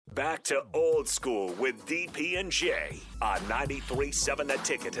Back to old school with DP and J on 93.7 The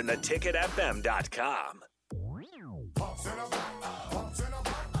Ticket and theticketfm.com. Pumps in a pumps in a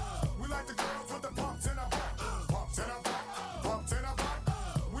we like the girls with the pumps in a pumps in a pumps in a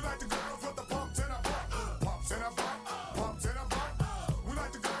we like the girls with the pumps in a pumps in a pumps in a we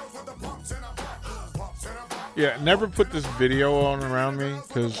like the girls with the pumps in a pumps in a. Yeah, never put this video on around me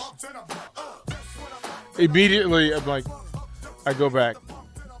because immediately I'm like, I go back.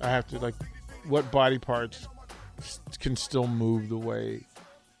 I have to, like, what body parts can still move the way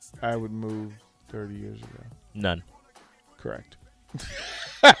I would move 30 years ago? None. Correct.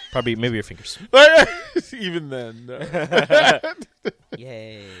 Probably, maybe your fingers. Even then, no.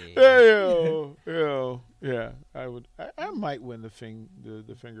 Yay. Yeah, I would. I might win the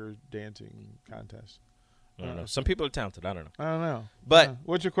finger dancing contest. I don't know. Some people are talented. I don't know. I don't know. But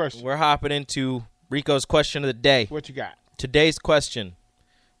what's your question? We're hopping into Rico's question of the day. What you got? Today's question.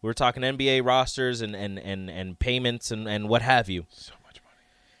 We're talking NBA rosters and payments and what have you. So much money.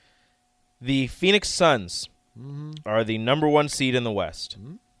 The Phoenix Suns are the number one seed in the West.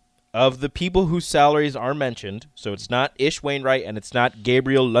 Of the people whose salaries are mentioned, so it's not Ish Wainwright and it's not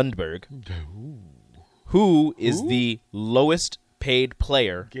Gabriel Lundberg, who is the lowest paid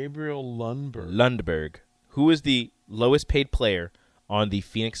player? Gabriel Lundberg. Lundberg. Who is the lowest paid player on the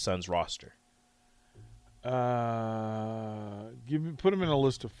Phoenix Suns roster? Put him in a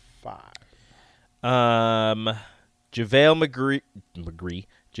list of 5. JaVale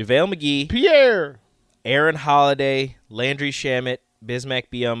McGee, Pierre, Aaron Holiday, Landry Shamet, Bismack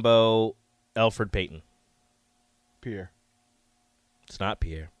Biyombo, Elfrid Payton. Pierre. It's not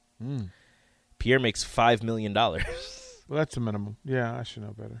Pierre. Pierre makes $5 million. Well, that's the minimum. Yeah, I should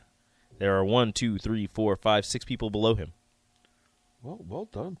know better. There are 1, 2, 3, 4, 5, 6 people below him. Well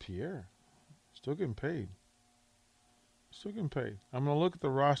done, Pierre. Still getting paid. I'm going to look at the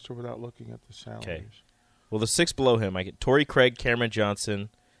roster without looking at the salaries. Okay. Well, the 6 below him, I get Torrey Craig, Cameron Johnson,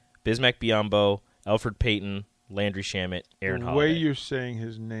 Bismack Biyombo, Elfrid Payton, Landry Shamet, Aaron Holiday. The way you're saying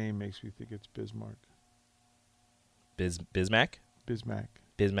his name makes me think it's Bismarck. Bismack? Bismack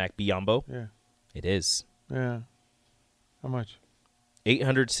Biyombo? Yeah. It is. Yeah. How much?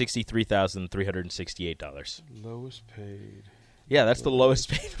 $863,368. Lowest paid. Yeah, that's the lowest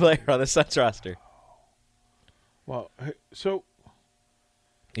paid player on the Suns roster. Well, so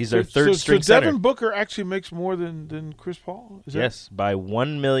he's their third string so center. Devin Booker actually makes more than Chris Paul? Yes, by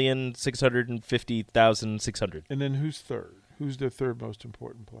 $1,650,600. And then who's third? Who's their third most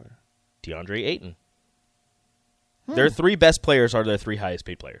important player? DeAndre Ayton. Their 3 best players are their 3 highest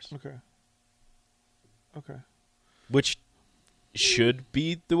paid players. Okay. Which should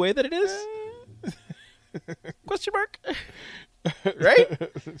be the way that it is? Question mark? Right?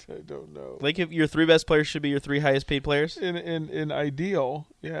 I don't know. Like if your 3 best players should be your 3 highest paid players? In ideal,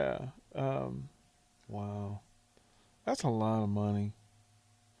 yeah. Wow. That's a lot of money.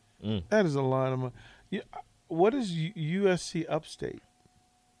 That is a lot of money. Yeah, what is USC Upstate?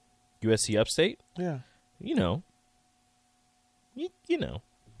 USC Upstate? Yeah. You know. You know.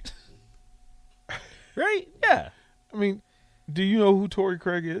 Right? Yeah. I mean, do you know who Torrey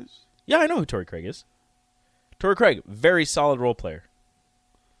Craig is? Yeah, I know who Torrey Craig is. Torrey Craig, very solid role player.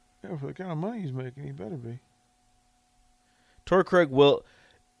 Yeah, for the kind of money he's making, he better be. Torrey Craig will,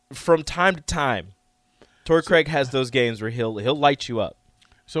 from time to time, Craig has those games where he'll light you up.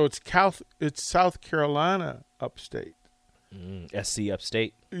 So it's South Carolina Upstate. SC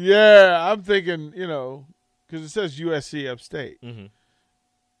Upstate. Yeah, I'm thinking, because it says USC Upstate.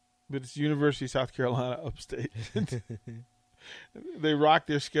 But it's University of South Carolina Upstate. They rock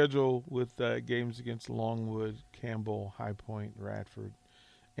their schedule with games against Longwood, Campbell, High Point, Radford,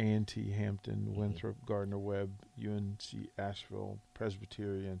 A&T, Hampton, Winthrop, Gardner-Webb, UNC, Asheville,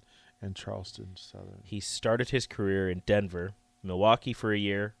 Presbyterian, and Charleston Southern. He started his career in Denver, Milwaukee for a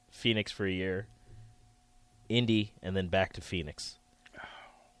year, Phoenix for a year, Indy, and then back to Phoenix.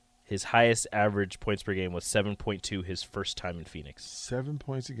 His highest average points per game was 7.2 his first time in Phoenix. 7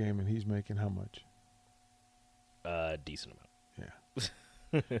 points a game, and he's making how much? Decent amount. Yeah.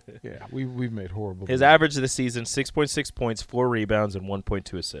 Yeah, we've made horrible. His average of the season, 6.6 points, 4 rebounds, and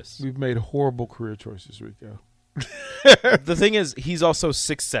 1.2 assists. We've made horrible career choices, Rico. The thing is, he's also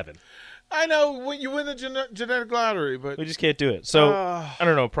 6'7". I know when you win the genetic lottery, but we just can't do it. So, I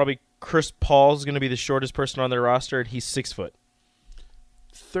don't know, probably Chris Paul's going to be the shortest person on their roster, and he's 6 foot.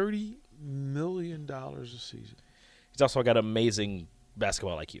 $30 million a season. He's also got amazing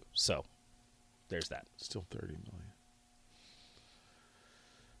basketball IQ, so there's that. Still $30 million.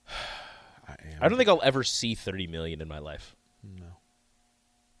 I don't think I'll ever see $30 million in my life.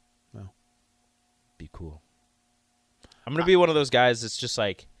 No. Be cool. I'm going to be one of those guys that's just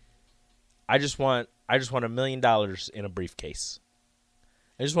like, I just want $1 million in a briefcase.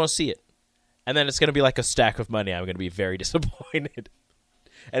 I just want to see it. And then it's going to be like a stack of money. I'm going to be very disappointed.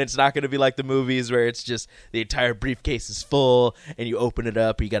 And it's not going to be like the movies where it's just the entire briefcase is full and you open it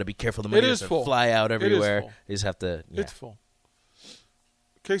up. You got to be careful. The money doesn't fly out everywhere. It is full. You just have to. Yeah. It's full.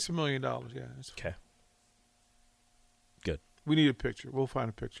 Case $1 million. Yeah. Okay. Good. We need a picture. We'll find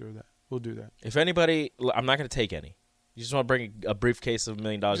a picture of that. We'll do that. If anybody, I'm not going to take any. You just want to bring a briefcase of $1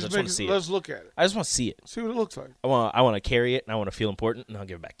 million. I just want to see it. Let's look at it. I just want to see it. See what it looks like. I want to carry it and I want to feel important and I'll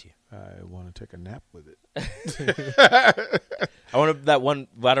give it back to you. I want to take a nap with it. I want that one.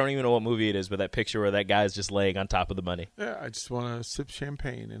 I don't even know what movie it is, but that picture where that guy's just laying on top of the money. Yeah, I just want to sip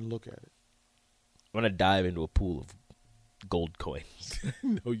champagne and look at it. I want to dive into a pool of gold coins.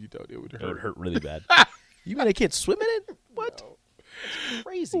 No, you don't. It would hurt. It would hurt really bad. You mean I can't swim in it? What? No. That's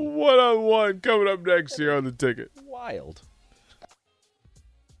crazy. 1-on-1 coming up next here on the ticket. Wild.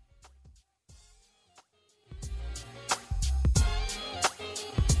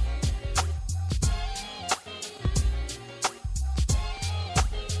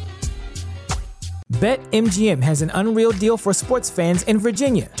 BetMGM has an unreal deal for sports fans in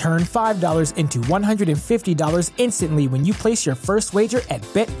Virginia. Turn $5 into $150 instantly when you place your first wager at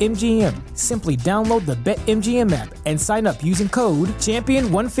BetMGM. Simply download the BetMGM app and sign up using code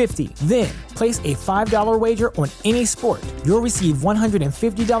Champion150. Then, place a $5 wager on any sport. You'll receive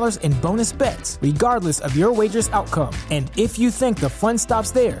 $150 in bonus bets, regardless of your wager's outcome. And if you think the fun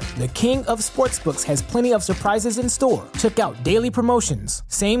stops there, the king of sportsbooks has plenty of surprises in store. Check out daily promotions,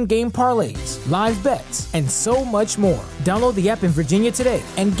 same-game parlays, live bets, and so much more. Download the app in Virginia today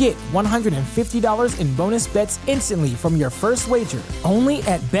and get $150 in bonus bets instantly from your first wager. Only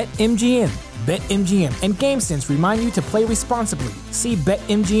at BetMGM. BetMGM and GameSense remind you to play responsibly. See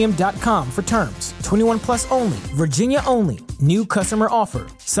BetMGM.com for terms. 21 plus only. Virginia only. New customer offer.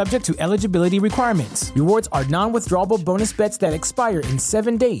 Subject to eligibility requirements. Rewards are non-withdrawable bonus bets that expire in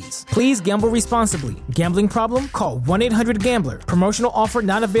 7 days. Please gamble responsibly. Gambling problem? Call 1-800-GAMBLER. Promotional offer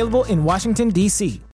not available in Washington, D.C.